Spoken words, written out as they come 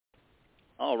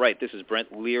All right, this is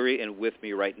Brent Leary, and with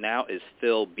me right now is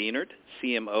Phil Beanert,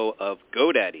 CMO of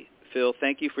GoDaddy. Phil,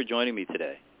 thank you for joining me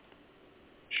today.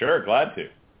 Sure, glad to.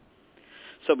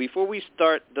 So before we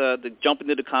start the jump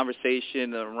into the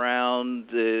conversation around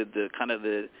the kind of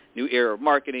the new era of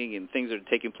marketing and things that are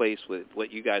taking place with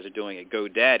what you guys are doing at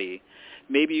GoDaddy,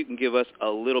 maybe you can give us a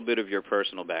little bit of your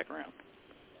personal background.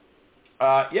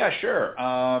 Yeah, sure.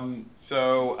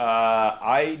 So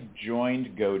I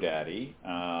joined GoDaddy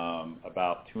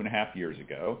about 2.5 years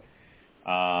ago.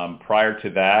 Prior to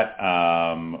that,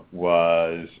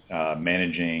 was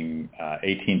managing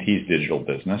AT&T's digital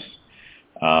business.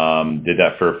 Did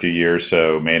that for a few years,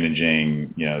 so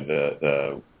managing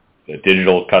the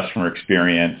digital customer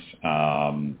experience,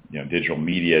 digital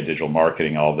media, digital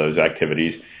marketing, all of those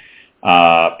activities.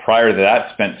 Prior to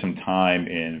that, spent some time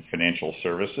in financial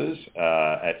services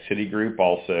at Citigroup,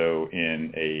 also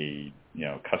in a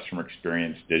customer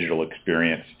experience, digital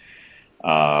experience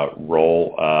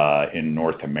role in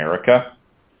North America,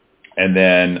 and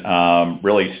then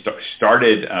really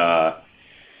started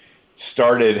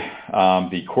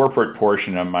the corporate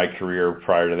portion of my career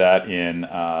prior to that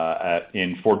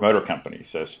in Ford Motor Company.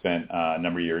 So spent a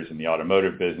number of years in the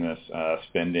automotive business,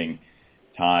 spending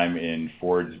time in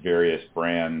Ford's various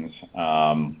brands,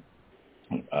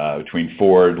 between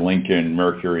Ford, Lincoln,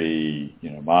 Mercury,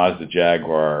 Mazda,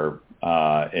 Jaguar,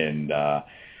 and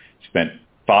spent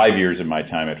 5 years of my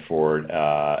time at Ford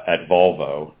at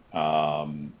Volvo,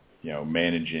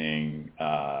 managing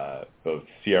both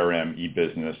CRM,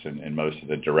 e-business, and most of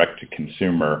the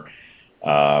direct-to-consumer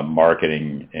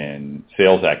marketing and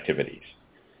sales activities.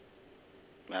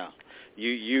 Wow.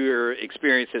 Your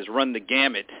experience has run the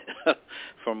gamut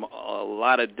from a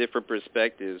lot of different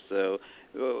perspectives. So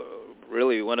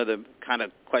really one of the kind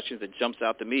of questions that jumps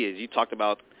out to me is you talked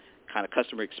about kind of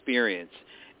customer experience.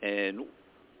 And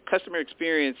customer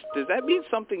experience, does that mean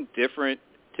something different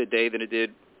today than it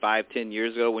did 5-10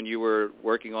 years ago when you were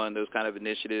working on those kind of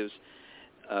initiatives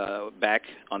back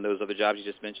on those other jobs you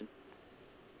just mentioned?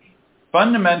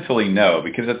 Fundamentally, no,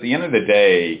 because at the end of the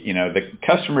day, the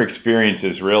customer experience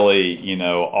is really,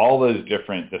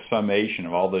 the summation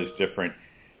of all those different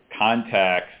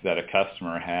contacts that a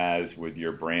customer has with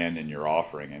your brand and your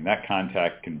offering. And that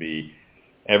contact can be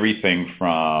everything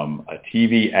from a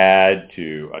TV ad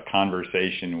to a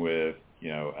conversation with,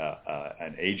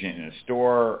 an agent in a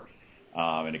store,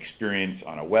 an experience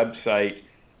on a website.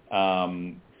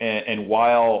 And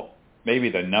while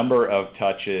maybe the number of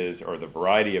touches or the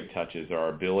variety of touches, our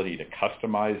ability to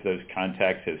customize those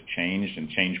contacts has changed and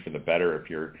changed for the better if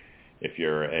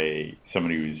you're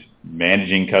somebody who's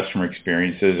managing customer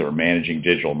experiences or managing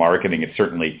digital marketing. It's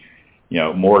certainly,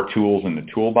 more tools in the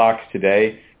toolbox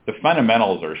today. The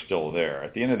fundamentals are still there.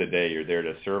 At the end of the day, you're there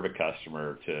to serve a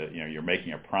customer, you're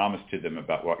making a promise to them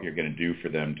about what you're going to do for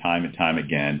them time and time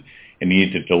again, and you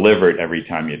need to deliver it every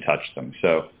time you touch them.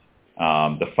 So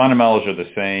the fundamentals are the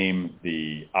same.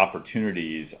 The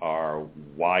opportunities are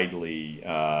widely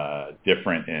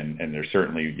different, and there's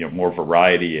certainly more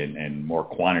variety and more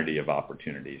quantity of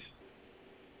opportunities.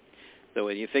 So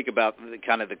when you think about the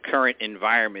current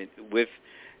environment with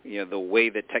the way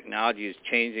that technology is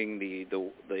changing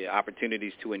the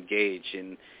opportunities to engage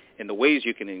and the ways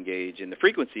you can engage and the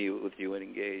frequency with you and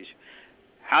engage,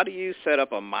 how do you set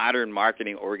up a modern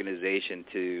marketing organization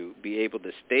to be able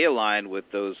to stay aligned with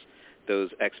those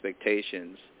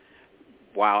expectations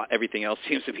while everything else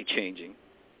seems to be changing?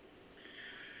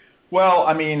 Well,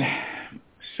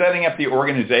 setting up the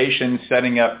organization,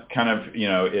 setting up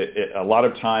a lot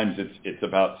of times it's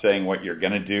about saying what you're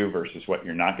going to do versus what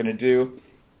you're not going to do.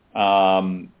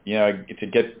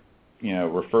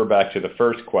 Refer back to the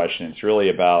first question, it's really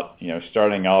about,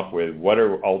 starting off with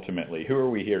who are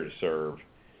we here to serve?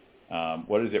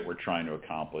 What is it we're trying to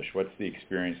accomplish? What's the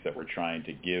experience that we're trying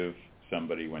to give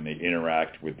somebody when they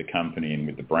interact with the company and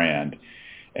with the brand?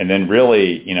 And then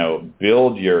really,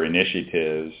 build your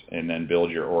initiatives and then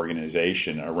build your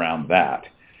organization around that.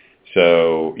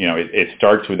 So, it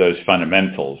starts with those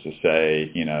fundamentals to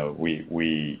say, we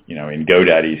in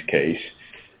GoDaddy's case,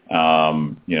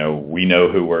 we know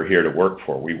who we're here to work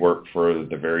for. We work for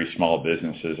the very small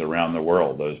businesses around the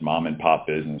world, those mom and pop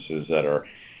businesses that are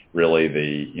really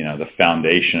the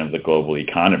foundation of the global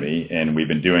economy. And we've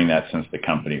been doing that since the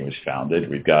company was founded.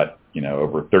 We've got,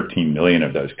 over 13 million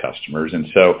of those customers. And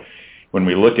so when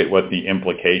we look at what the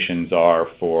implications are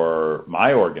for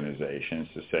my organization, is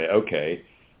to say, okay,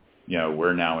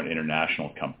 we're now an international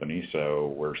company,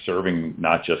 so we're serving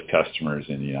not just customers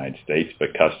in the United States,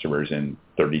 but customers in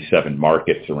 37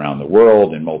 markets around the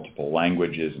world in multiple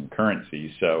languages and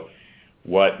currencies. So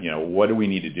what do we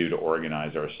need to do to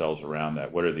organize ourselves around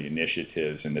that? What are the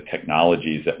initiatives and the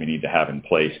technologies that we need to have in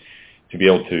place to be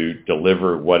able to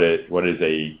deliver what is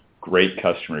a great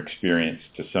customer experience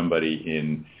to somebody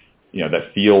in,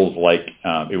 that feels like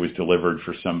it was delivered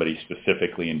for somebody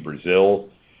specifically in Brazil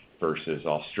versus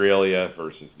Australia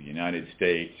versus the United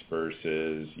States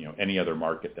versus, any other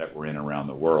market that we're in around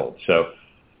the world. So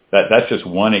that's just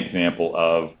one example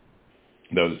of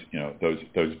those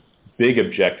big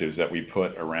objectives that we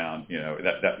put around,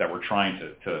 that we're trying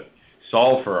to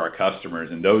solve for our customers.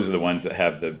 And those are the ones that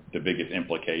have the biggest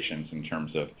implications in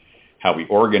terms of how we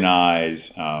organize,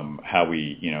 how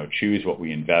we, choose what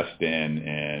we invest in,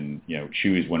 and,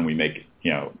 choose when we make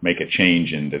a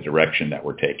change in the direction that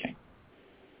we're taking.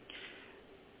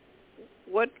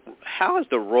 How has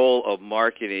the role of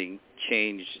marketing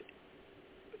changed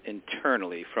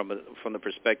internally from the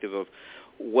perspective of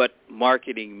what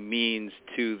marketing means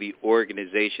to the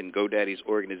organization, GoDaddy's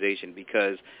organization?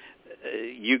 Because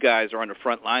you guys are on the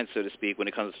front line, so to speak, when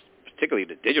it comes particularly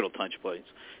to digital touch points,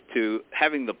 to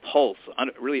having the pulse,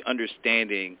 really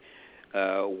understanding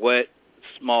what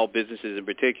small businesses in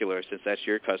particular, since that's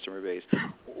your customer base,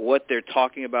 what they're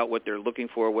talking about, what they're looking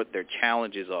for, what their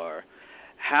challenges are.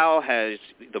 How has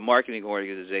the marketing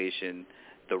organization,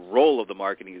 the role of the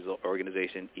marketing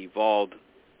organization, evolved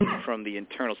from the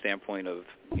internal standpoint of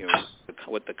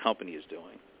what the company is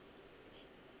doing?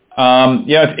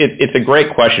 It's a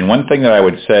great question. One thing that I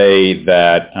would say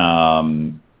that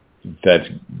that's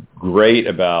great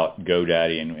about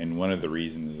GoDaddy, and one of the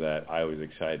reasons that I was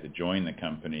excited to join the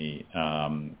company,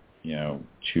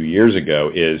 2 years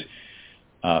ago, is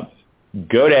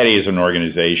GoDaddy as an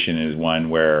organization is one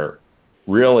where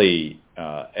really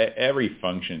every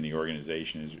function in the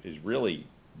organization is really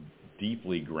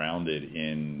deeply grounded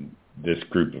in this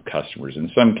group of customers. In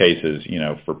some cases,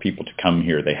 for people to come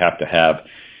here, they have to have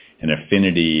an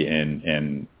affinity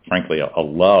and frankly, a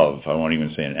love, I won't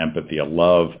even say an empathy, a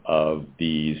love of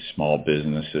these small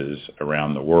businesses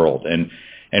around the world. And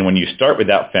when you start with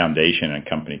that foundation and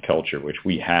company culture, which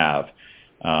we have,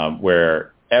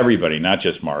 where everybody, not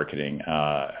just marketing,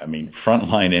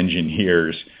 frontline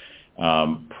engineers,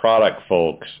 product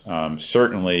folks,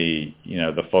 certainly,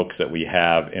 the folks that we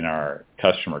have in our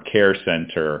customer care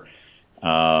center,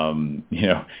 even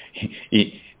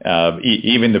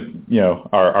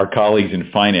our colleagues in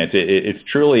finance, it's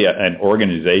truly an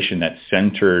organization that's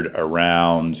centered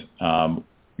around,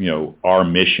 our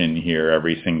mission here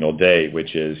every single day,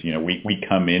 which is, we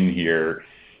come in here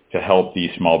to help these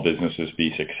small businesses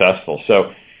be successful.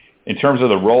 So in terms of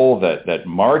the role that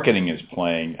marketing is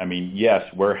playing, yes,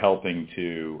 we're helping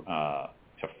to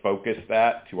focus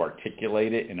that, to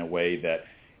articulate it in a way that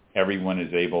everyone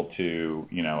is able to,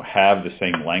 have the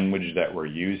same language that we're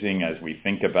using as we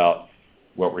think about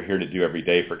what we're here to do every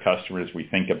day for customers. We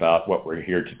think about what we're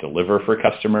here to deliver for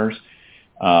customers.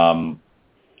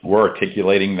 We're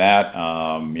articulating that.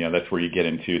 That's where you get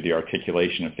into the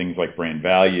articulation of things like brand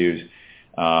values.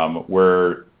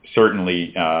 We're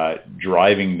certainly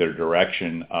driving the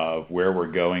direction of where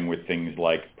we're going with things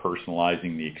like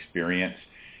personalizing the experience,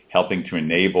 helping to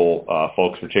enable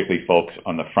folks, particularly folks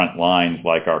on the front lines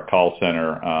like our call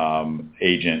center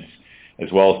agents,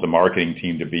 as well as the marketing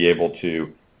team, to be able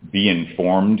to be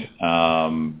informed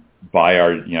by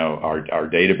our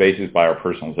databases, by our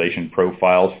personalization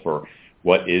profiles for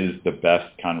what is the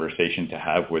best conversation to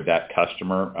have with that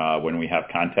customer when we have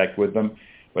contact with them,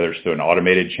 whether it's through an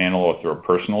automated channel or through a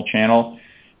personal channel.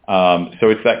 So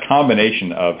it's that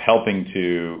combination of helping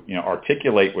to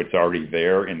articulate what's already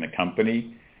there in the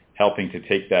company, helping to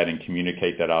take that and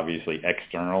communicate that obviously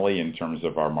externally in terms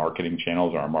of our marketing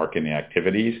channels, our marketing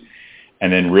activities,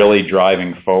 and then really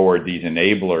driving forward these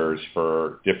enablers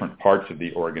for different parts of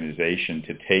the organization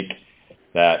to take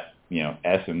that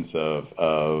essence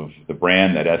of the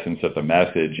brand, that essence of the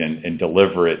message, and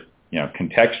deliver it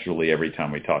contextually every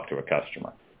time we talk to a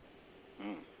customer.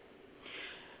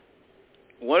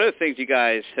 One of the things you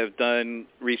guys have done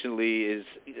recently is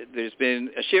there's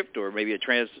been a shift or maybe a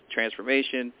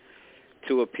transformation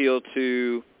to appeal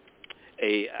to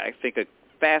I think a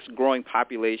fast-growing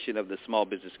population of the small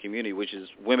business community, which is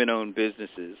women-owned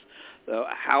businesses.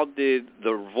 How did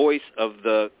the voice of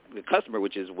the customer,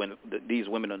 which is these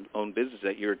women-owned businesses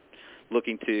that you're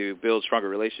looking to build stronger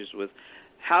relationships with,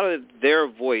 how did their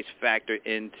voice factor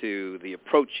into the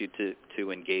approach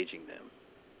to engaging them?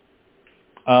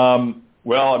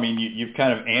 Well, you've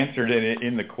kind of answered it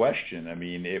in the question.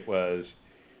 It was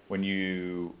when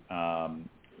you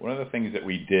one of the things that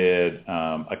we did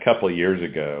a couple of years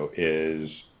ago is,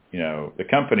 the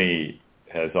company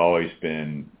has always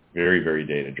been very, very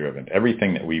data-driven.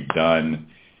 Everything that we've done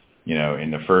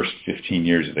in the first 15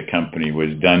 years of the company was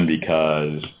done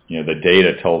because, the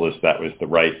data told us that was the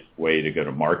right way to go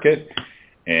to market.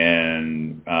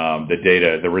 And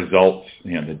the results,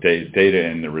 the data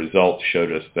and the results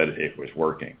showed us that it was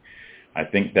working. I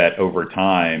think that over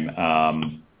time,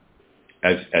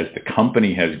 as the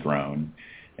company has grown,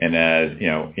 and as,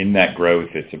 in that growth,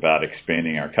 it's about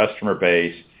expanding our customer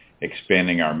base,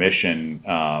 expanding our mission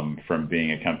from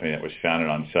being a company that was founded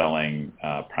on selling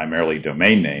primarily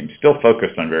domain names, still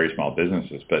focused on very small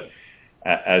businesses. But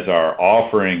as our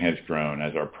offering has grown,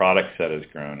 as our product set has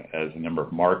grown, as the number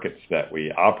of markets that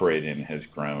we operate in has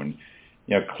grown,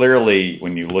 clearly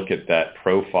when you look at that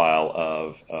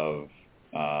profile of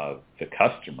the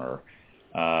customer,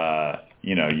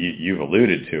 you've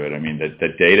alluded to it. I mean,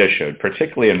 the data showed,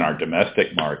 particularly in our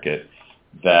domestic market,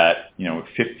 that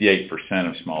 58%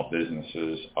 of small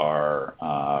businesses are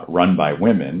run by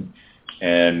women,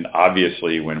 and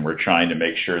obviously when we're trying to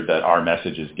make sure that our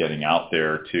message is getting out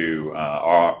there to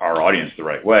our audience the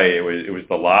right way, it was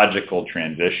the logical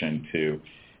transition to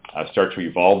start to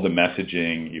evolve the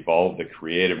messaging, evolve the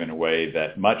creative in a way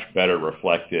that much better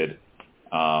reflected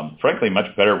the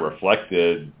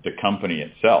company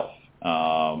itself.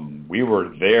 We were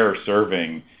there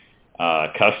serving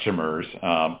customers,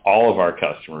 all of our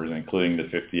customers, including the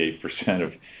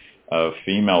 58% of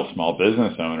female small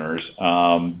business owners,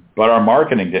 but our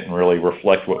marketing didn't really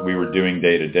reflect what we were doing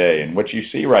day to day. And what you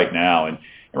see right now, and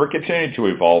we're continuing to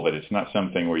evolve it, it's not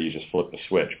something where you just flip the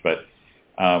switch, but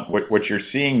what you're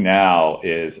seeing now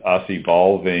is us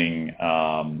evolving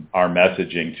our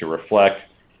messaging to reflect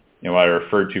what I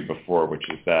referred to before, which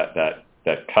is that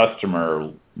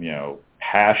customer,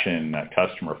 passion, that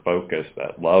customer focus,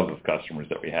 that love of customers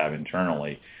that we have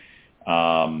internally,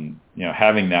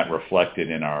 having that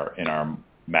reflected in our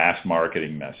mass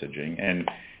marketing messaging.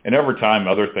 And over time,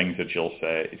 other things that you'll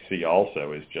see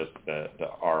also is just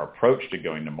our approach to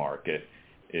going to market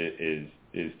is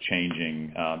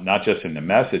changing, not just in the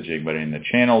messaging, but in the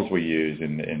channels we use,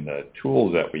 in the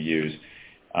tools that we use,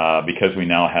 because we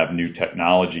now have new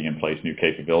technology in place, new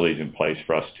capabilities in place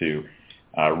for us to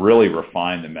really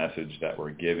refine the message that we're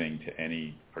giving to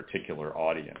any particular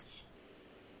audience.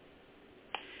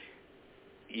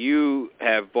 You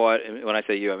have bought, and when I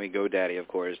say you, I mean GoDaddy, of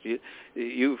course.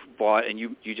 You've bought, and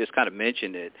you just kind of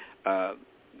mentioned it,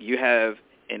 you have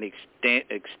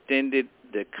extended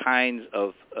the kinds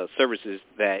of services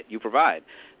that you provide.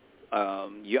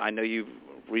 I know you've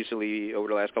recently, over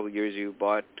the last couple of years, you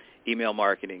bought email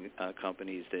marketing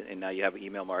companies, and now you have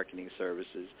email marketing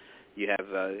services. You have,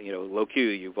 LoQ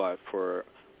you bought for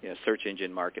search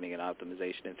engine marketing and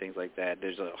optimization and things like that.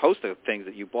 There's a host of things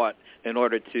that you bought in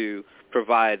order to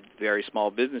provide very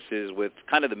small businesses with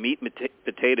kind of the meat and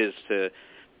potatoes to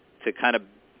kind of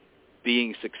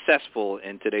being successful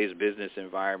in today's business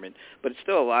environment. But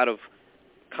still a lot of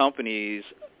companies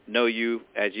know you,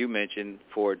 as you mentioned,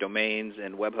 for domains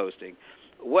and web hosting.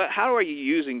 How are you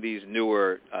using these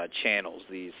newer channels,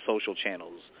 these social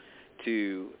channels,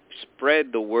 to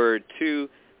spread the word to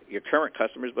your current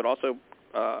customers, but also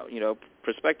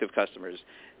prospective customers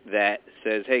that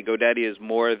says, hey, GoDaddy is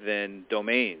more than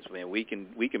domains. I mean, we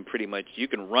can pretty much, you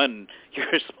can run your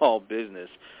small business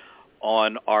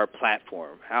on our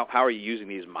platform. How are you using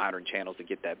these modern channels to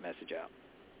get that message out?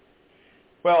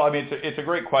 Well, I mean, it's a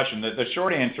great question. The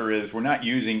short answer is we're not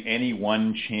using any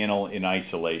one channel in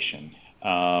isolation.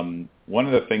 One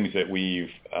of the things that we've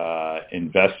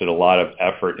invested a lot of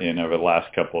effort in over the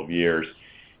last couple of years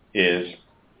is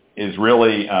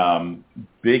really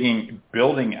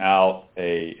building out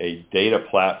a data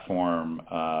platform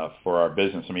for our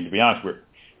business. I mean, to be honest,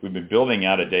 we've been building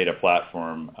out a data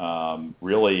platform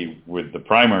really with the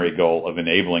primary goal of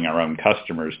enabling our own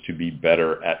customers to be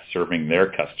better at serving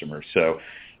their customers. So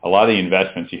a lot of the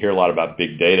investments, you hear a lot about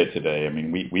big data today. I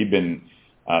mean, we've been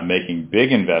making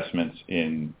big investments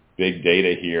in big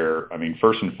data here. I mean,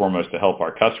 first and foremost to help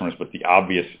our customers, but the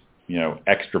obvious,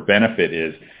 extra benefit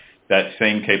is that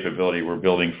same capability we're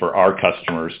building for our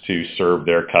customers to serve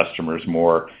their customers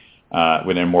more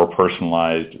within a more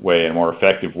personalized way and more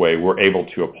effective way. We're able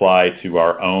to apply to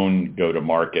our own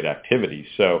go-to-market activities.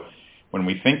 So when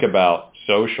we think about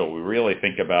social, we really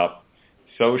think about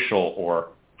social or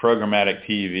programmatic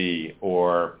TV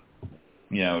or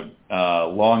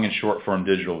long and short form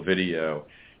digital video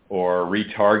or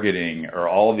retargeting or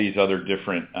all of these other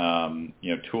different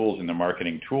tools in the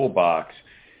marketing toolbox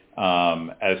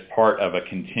as part of a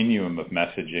continuum of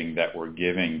messaging that we're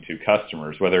giving to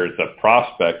customers, whether it's a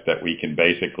prospect that we can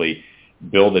basically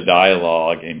build a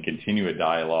dialogue and continue a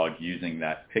dialogue using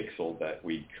that pixel that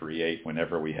we create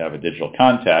whenever we have a digital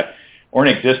contact, or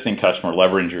an existing customer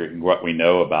leveraging what we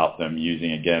know about them,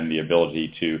 using, again, the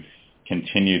ability to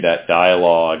continue that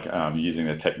dialogue using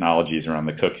the technologies around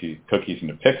the cookies and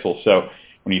the pixels. So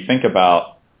when you think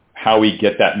about how we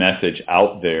get that message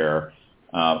out there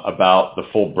about the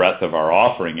full breadth of our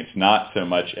offering, it's not so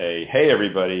much a, hey,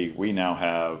 everybody, we now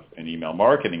have an email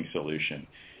marketing solution.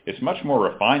 It's much more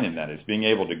refined than that. It's being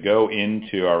able to go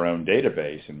into our own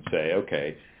database and say,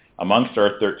 okay, amongst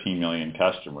our 13 million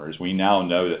customers, we now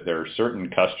know that there are certain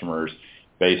customers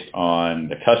based on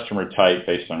the customer type,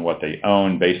 based on what they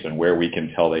own, based on where we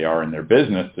can tell they are in their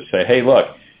business, to say, hey, look,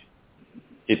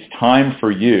 it's time for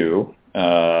you,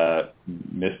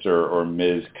 Mr. or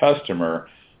Ms. Customer,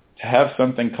 to have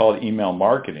something called email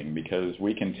marketing, because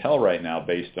we can tell right now,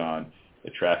 based on the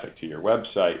traffic to your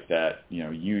website, that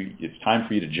it's time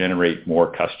for you to generate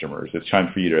more customers. It's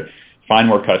time for you to find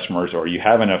more customers, or you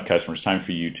have enough customers. It's time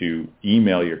for you to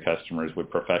email your customers with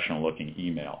professional-looking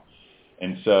email.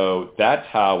 And so that's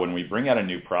how, when we bring out a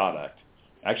new product,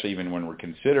 actually even when we're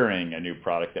considering a new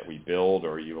product that we build,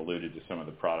 or you alluded to some of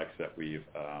the products that we've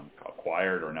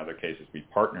acquired, or in other cases we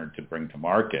partnered to bring to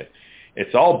market,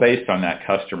 it's all based on that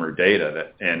customer data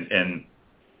and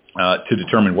to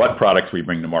determine what products we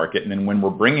bring to market. And then when we're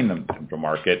bringing them to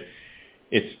market,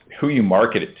 it's who you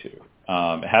market it to.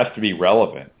 It has to be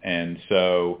relevant. And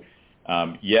so,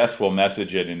 yes, we'll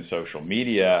message it in social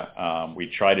media. We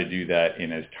try to do that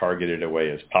in as targeted a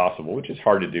way as possible, which is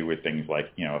hard to do with things like,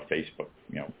 a Facebook,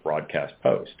 broadcast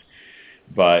post.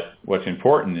 But what's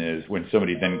important is when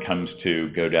somebody then comes to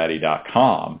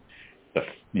GoDaddy.com,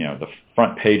 the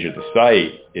front page of the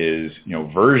site is,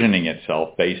 versioning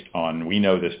itself based on, we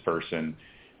know this person,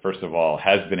 first of all,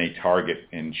 has been a target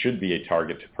and should be a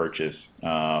target to purchase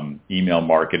email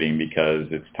marketing, because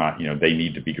it's time, they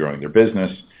need to be growing their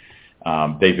business.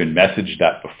 They've been messaged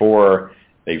that before.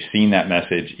 They've seen that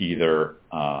message either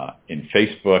in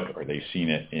Facebook, or they've seen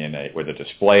it with a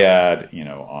display ad,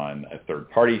 on a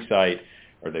third-party site,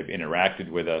 or they've interacted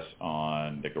with us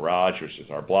on the Garage, which is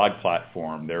our blog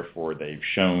platform. Therefore, they've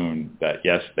shown that,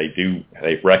 yes,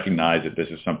 they've recognized that this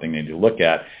is something they need to look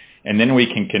at. And then we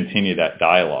can continue that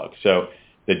dialogue. So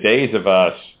the days of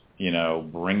us,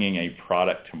 bringing a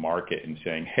product to market and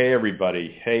saying, hey,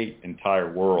 everybody, hey,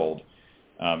 entire world,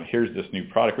 here's this new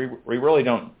product. We really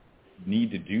don't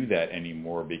need to do that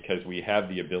anymore, because we have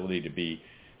the ability to be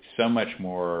so much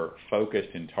more focused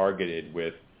and targeted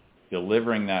with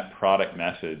delivering that product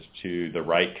message to the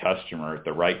right customer at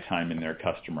the right time in their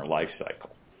customer life cycle.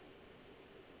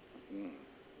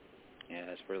 Yeah,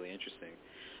 that's really interesting.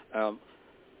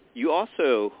 You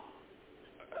also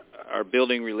are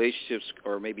building relationships,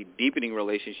 or maybe deepening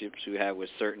relationships you have with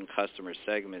certain customer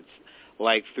segments,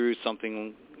 like through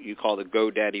something you call the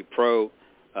GoDaddy Pro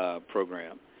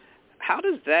program. How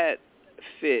does that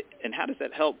fit, and how does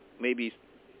that help maybe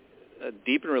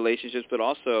deepen relationships, but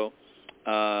also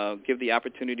give the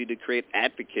opportunity to create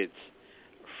advocates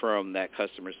from that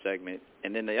customer segment?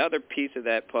 And then the other piece of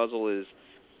that puzzle is,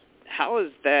 how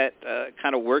is that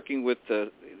kind of working with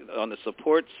on the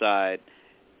support side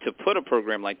to put a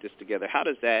program like this together? How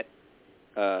does that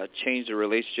change the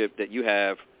relationship that you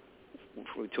have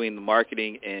between the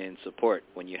marketing and support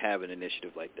when you have an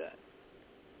initiative like that?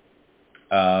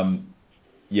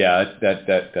 Yeah,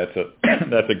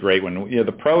 that's a great one.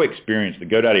 The Pro experience, the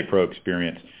GoDaddy Pro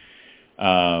experience,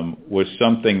 was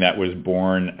something that was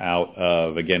born out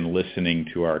of, again, listening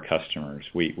to our customers.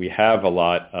 We have a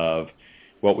lot of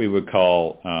what we would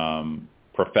call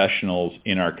professionals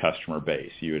in our customer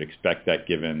base. You would expect that,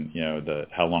 given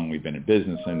how long we've been in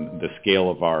business and the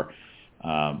scale of our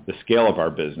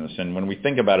business. And when we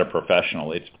think about a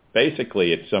professional, it's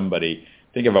somebody.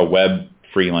 Think of a web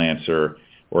freelancer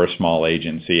or a small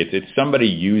agency. It's somebody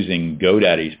using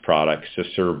GoDaddy's products to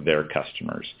serve their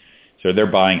customers. So they're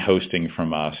buying hosting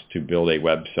from us to build a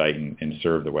website and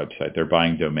serve the website. They're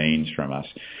buying domains from us.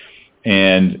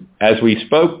 And as we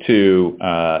spoke to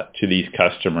these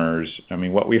customers,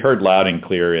 what we heard loud and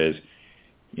clear is,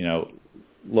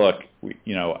 look,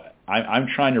 I'm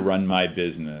trying to run my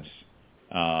business,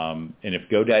 and if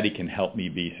GoDaddy can help me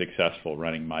be successful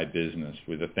running my business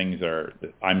with the things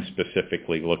that I'm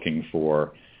specifically looking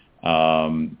for,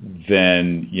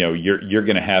 then you're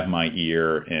going to have my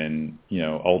ear, and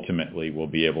ultimately we'll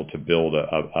be able to build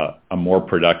a more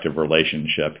productive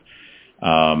relationship.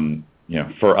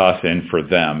 For us and for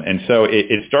them. And so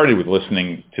it started with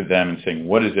listening to them and saying,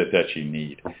 what is it that you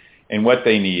need? And what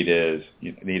they needed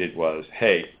was,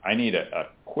 hey, I need a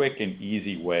quick and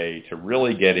easy way to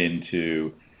really get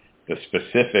into the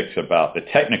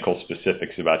technical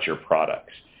specifics about your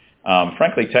products.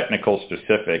 Frankly, technical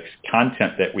specifics,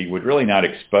 content that we would really not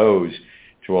expose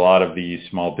to a lot of these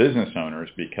small business owners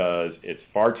because it's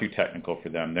far too technical for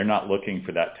them. They're not looking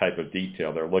for that type of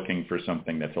detail. They're looking for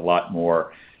something that's a lot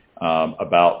more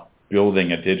about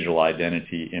building a digital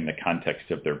identity in the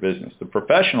context of their business. The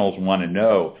professionals want to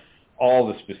know all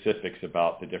the specifics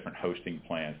about the different hosting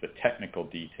plans, the technical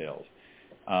details.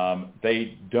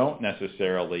 They don't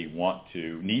necessarily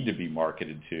need to be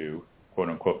marketed to, quote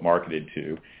unquote, marketed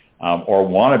to, or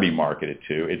want to be marketed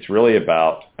to. It's really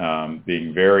about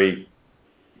being very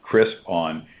crisp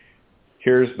on,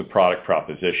 here's the product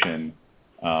proposition,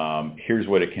 here's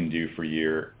what it can do for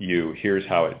you, here's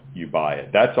how you buy it.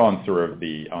 That's on sort of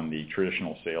on the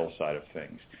traditional sales side of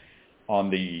things. On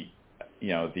the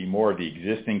more of the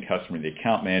existing customer, the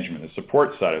account management, the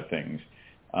support side of things,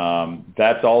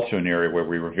 that's also an area where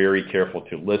we were very careful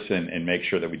to listen and make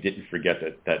sure that we didn't forget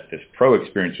that this pro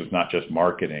experience was not just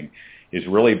marketing, is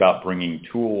really about bringing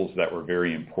tools that were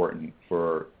very important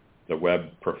for the web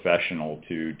professional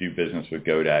to do business with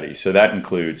GoDaddy. So that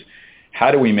includes,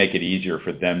 how do we make it easier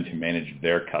for them to manage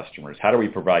their customers? How do we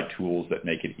provide tools that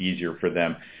make it easier for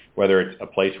them, whether it's a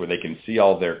place where they can see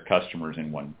all their customers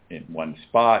in one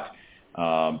spot,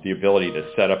 the ability to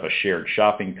set up a shared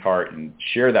shopping cart and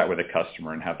share that with a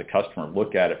customer and have the customer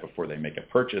look at it before they make a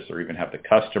purchase, or even have the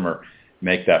customer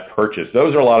make that purchase.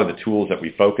 Those are a lot of the tools that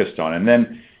we focused on. And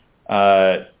then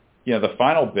the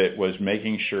final bit was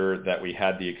making sure that we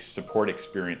had the support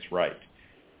experience right.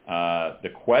 The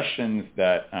questions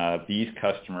that these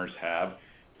customers have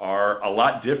are a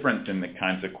lot different than the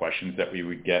kinds of questions that we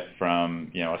would get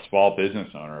from, a small business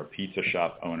owner, a pizza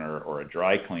shop owner, or a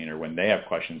dry cleaner when they have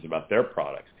questions about their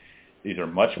products. These are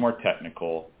much more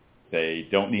technical. They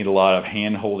don't need a lot of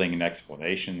hand-holding and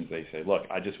explanations. They say, look,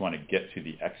 I just want to get to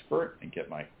the expert and get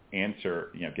my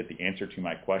answer, get the answer to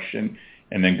my question,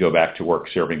 and then go back to work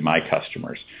serving my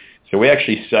customers. So we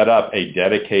actually set up a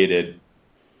dedicated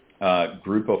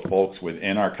group of folks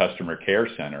within our customer care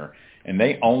center, and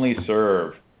they only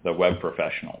serve the web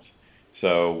professionals.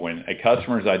 So when a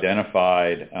customer is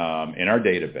identified in our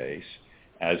database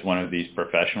as one of these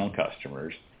professional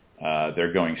customers,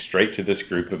 they're going straight to this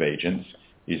group of agents.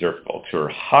 These are folks who are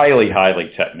highly,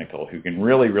 highly technical, who can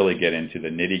really, really get into the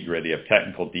nitty-gritty of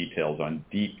technical details on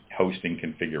deep hosting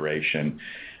configuration,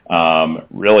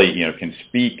 really, can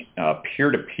speak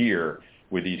peer-to-peer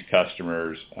with these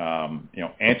customers,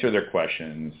 answer their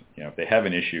questions. If they have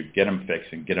an issue, get them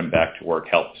fixed and get them back to work,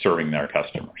 help serving their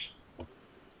customers.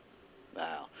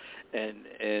 Wow.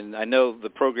 And I know the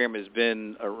program has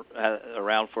been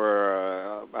around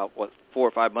for about, 4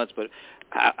 or 5 months, but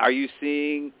are you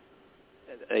seeing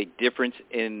a difference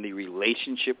in the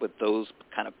relationship with those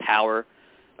kind of power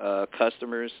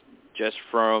customers just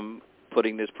from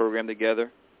putting this program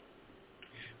together?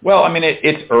 Well,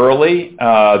 it's early.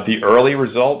 The early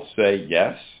results say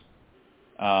yes.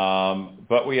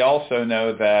 But we also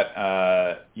know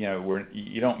that,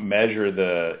 you don't measure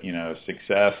the,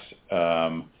 success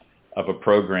of a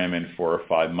program in 4 or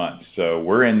 5 months. So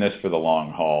we're in this for the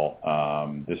long haul.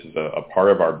 This is a part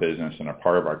of our business and a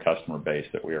part of our customer base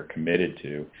that we are committed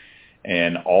to.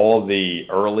 And all of the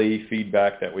early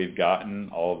feedback that we've gotten,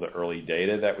 all of the early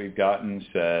data that we've gotten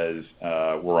says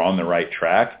we're on the right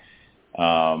track.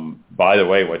 By the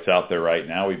way, what's out there right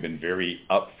now, we've been very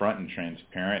upfront and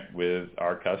transparent with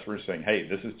our customers saying, hey,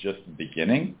 this is just the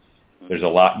beginning. There's a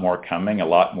lot more coming, a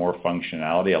lot more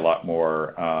functionality, a lot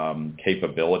more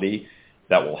capability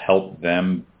that will help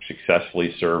them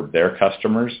successfully serve their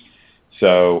customers.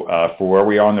 So for where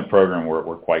we are in the program,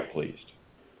 we're quite pleased.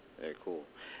 Very cool.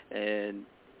 And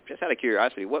just out of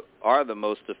curiosity, what are the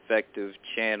most effective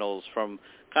channels from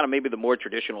kind of maybe the more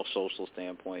traditional social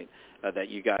standpoint that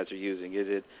you guys are using? Is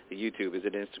it YouTube? Is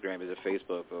it Instagram? Is it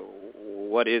Facebook?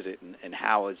 What is it, and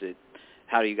how is it?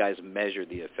 How do you guys measure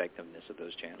the effectiveness of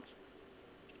those channels?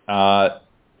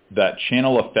 That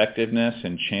channel effectiveness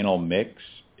and channel mix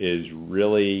is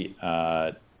really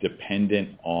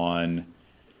dependent on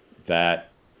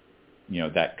that,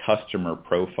 that customer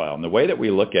profile. And the way that we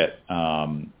look at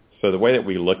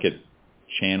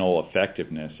channel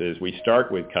effectiveness is we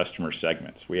start with customer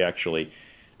segments. We actually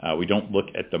we don't look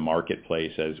at the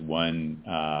marketplace as one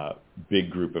big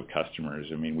group of customers.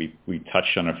 We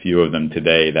touched on a few of them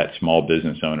today, that small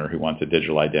business owner who wants a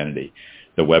digital identity,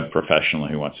 the web professional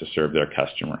who wants to serve their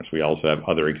customers. We also have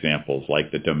other examples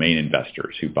like the domain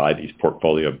investors who buy these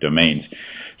portfolio of domains.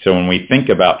 So when we think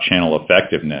about channel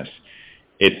effectiveness,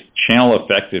 it's channel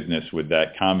effectiveness with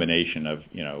that combination of,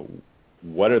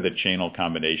 what are the channel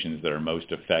combinations that are most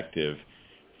effective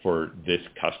for this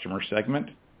customer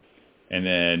segment? And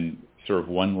then sort of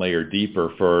one layer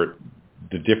deeper for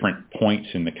the different points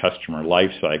in the customer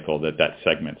life cycle that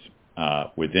segment's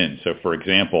within. So for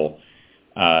example,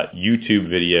 YouTube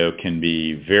video can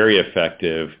be very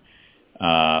effective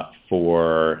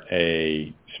for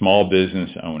a small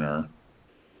business owner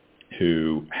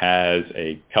who has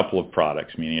a couple of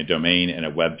products, meaning a domain and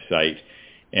a website,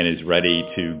 and is ready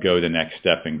to go the next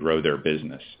step and grow their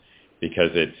business,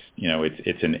 because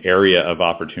it's an area of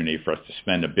opportunity for us to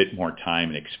spend a bit more time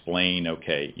and explain,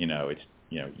 okay,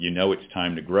 it's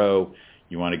time to grow,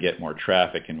 you want to get more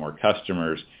traffic and more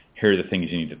customers, here are the things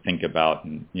you need to think about,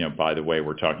 and by the way,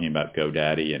 we're talking about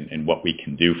GoDaddy and what we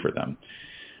can do for them,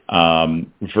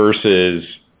 versus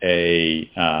a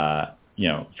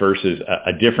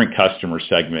different customer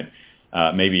segment,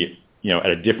 maybe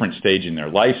at a different stage in their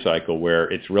life cycle, where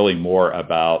it's really more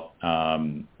about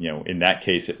in that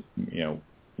case,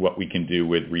 what we can do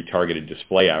with retargeted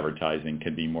display advertising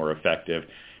can be more effective,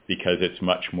 because it's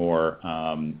much more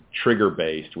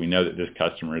trigger-based. We know that this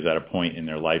customer is at a point in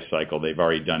their life cycle. They've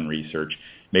already done research.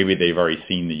 Maybe they've already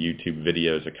seen the YouTube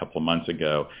videos a couple of months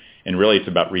ago. And really it's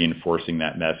about reinforcing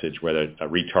that message, whether a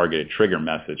retargeted trigger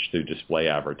message through display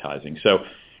advertising. So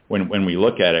when we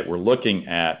look at it, we're looking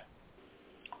at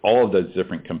all of those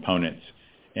different components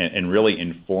and really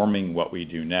informing what we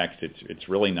do next. It's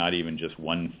really not even just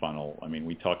one funnel. I mean,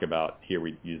 we talk about here,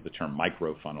 we use the term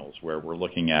micro funnels, where we're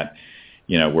looking at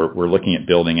we're looking at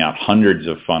building out hundreds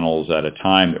of funnels at a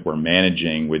time that we're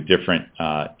managing with different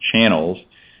channels.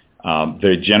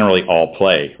 They generally all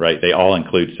play, right? They all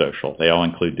include social. They all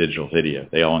include digital video.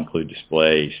 They all include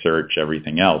display, search,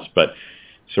 everything else. But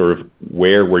sort of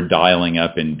where we're dialing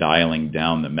up and dialing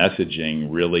down the messaging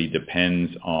really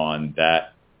depends on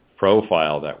that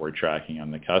profile that we're tracking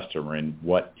on the customer and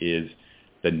what is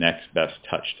the next best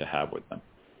touch to have with them.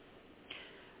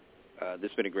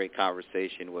 This has been a great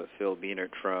conversation with Phil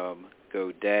Bienert from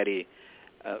GoDaddy.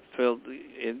 Phil,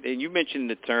 and you mentioned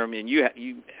the term, and you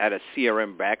had a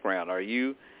CRM background. Are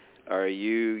you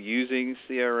using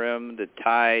CRM to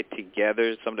tie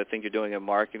together some of the things you're doing in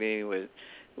marketing with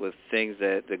things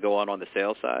that go on the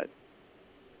sales side?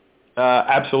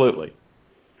 Absolutely.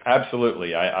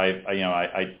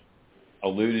 I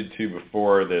alluded to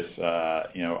before this,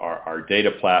 our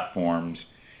data platforms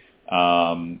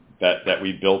that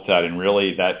we built out, and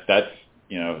really that's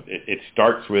it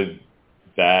starts with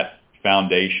that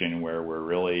foundation where we're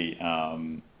really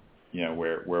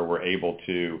where we're able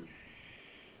to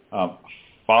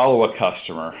follow a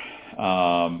customer,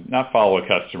 not follow a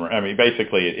customer. I mean,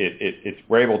 basically, it's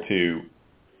we're able to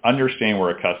understand where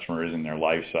a customer is in their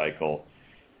life cycle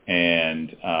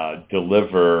and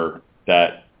deliver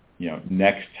that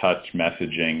next touch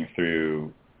messaging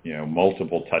through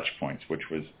multiple touch points, which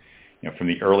was from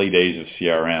the early days of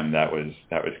CRM, that was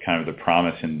kind of the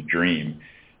promise and the dream.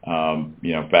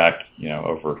 Back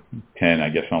over 10, I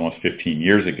guess almost 15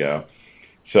 years ago.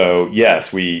 So yes,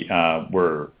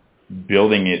 we're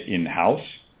building it in-house,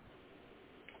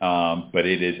 but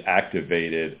it is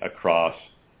activated across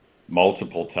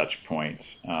multiple touch points,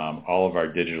 all of our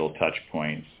digital touch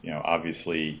points,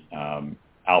 obviously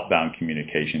outbound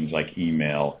communications like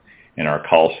email in our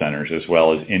call centers, as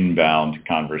well as inbound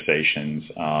conversations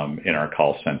in our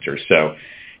call centers. So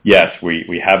yes,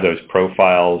 we have those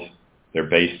profiles. They're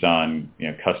based on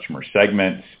customer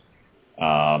segments.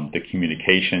 The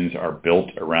communications are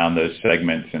built around those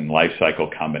segments and lifecycle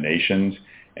combinations,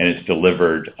 and it's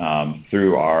delivered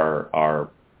through our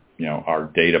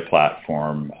data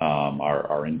platform,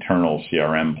 our internal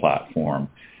CRM platform.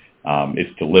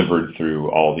 It's delivered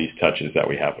through all these touches that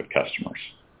we have with customers.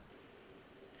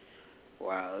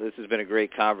 Wow, this has been a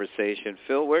great conversation.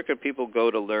 Phil, where can people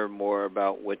go to learn more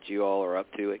about what you all are up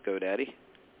to at GoDaddy?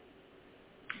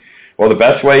 Well, the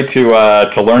best way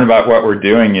to learn about what we're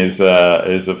doing is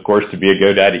of course to be a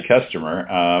GoDaddy customer.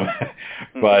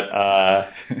 But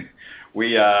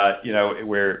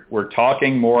we're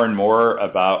talking more and more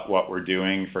about what we're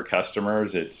doing for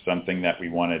customers. It's something that we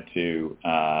wanted to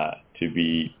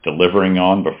be delivering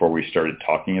on before we started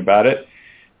talking about it.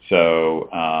 So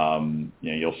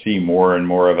you'll see more and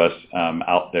more of us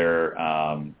out there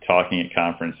talking at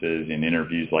conferences and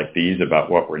interviews like these about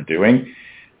what we're doing.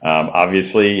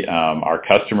 Obviously, our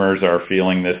customers are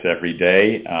feeling this every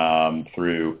day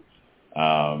through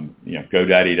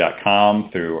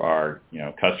GoDaddy.com, through our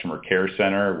customer care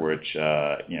center, which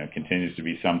continues to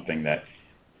be something that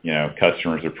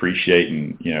customers appreciate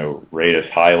and rate us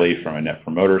highly from a Net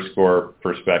Promoter Score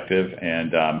perspective.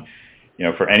 And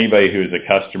for anybody who's a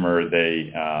customer,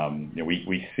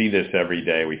 we see this every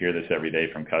day. We hear this every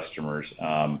day from customers.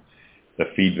 The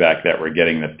feedback that we're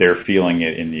getting, that they're feeling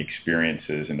it in the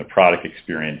experiences, in the product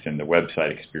experience, and the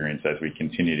website experience as we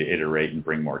continue to iterate and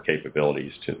bring more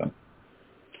capabilities to them.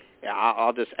 Yeah,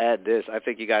 I'll just add this. I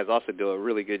think you guys also do a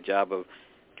really good job of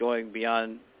going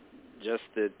beyond just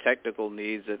the technical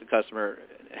needs that the customer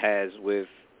has with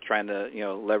trying to,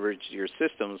 leverage your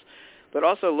systems, but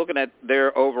also looking at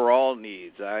their overall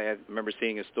needs. I remember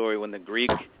seeing a story when the Greek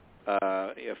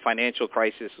financial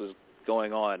crisis was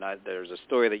going on. There's a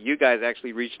story that you guys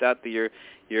actually reached out to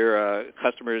your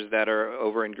customers that are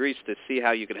over in Greece to see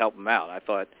how you could help them out. I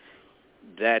thought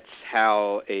that's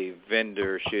how a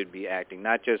vendor should be acting,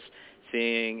 not just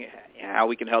seeing how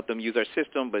we can help them use our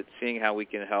system, but seeing how we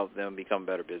can help them become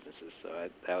better businesses. So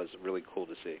that was really cool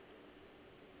to see.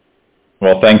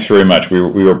 Well, thanks very much. We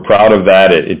were proud of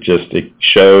that. It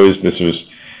shows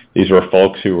these were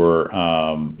folks who were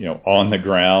on the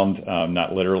ground,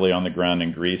 not literally on the ground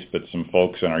in Greece, but some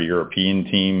folks on our European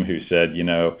team who said,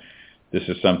 this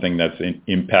is something that's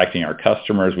impacting our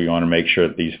customers. We want to make sure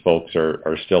that these folks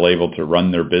are still able to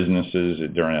run their businesses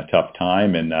during a tough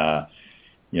time. And,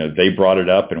 they brought it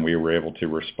up, and we were able to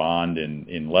respond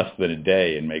in less than a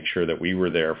day and make sure that we were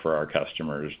there for our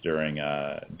customers during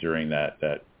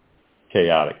that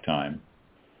chaotic time.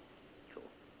 Cool.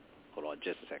 Hold on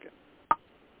just a second.